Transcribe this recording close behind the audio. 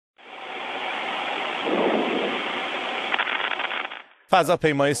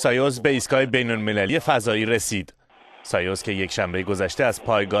فضاپیمای سایوز به ایستگاه بین‌المللی فضایی رسید. سایوز که یک شنبه گذشته از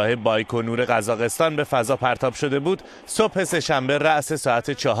پایگاه بایکونور قزاقستان به فضا پرتاب شده بود، صبح سه‌شنبه رأس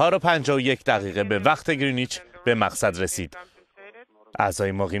ساعت 4:51 به وقت گرینویچ به مقصد رسید.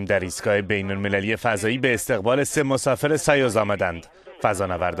 اعضای مقیم در ایستگاه بین‌المللی فضایی به استقبال 3 مسافر سایوز آمدند.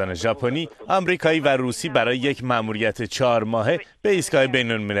 فضانوردان ژاپنی، آمریکایی و روسی برای یک ماموریت 4 ماهه به ایستگاه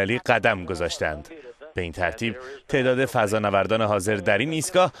بین‌المللی قدم گذاشتند. به این ترتیب تعداد فضانوردان حاضر در این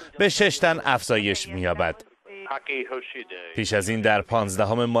ایستگاه به 6 تن افزایش می‌یابد. پیش از این در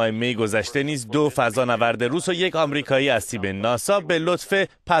 15 ماه می گذشته نیز 2 فضانورد روس و 1 آمریکایی از تیم ناسا به لطف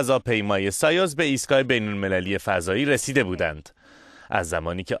فضاپیمای سایوز به ایستگاه بین‌المللی فضایی رسیده بودند. از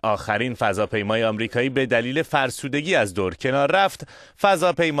زمانی که آخرین فضاپیمای آمریکایی به دلیل فرسودگی از دور کنار رفت،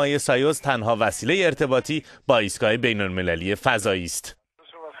 فضاپیمای سایوز تنها وسیله ارتباطی با ایستگاه بین‌المللی فضایی است.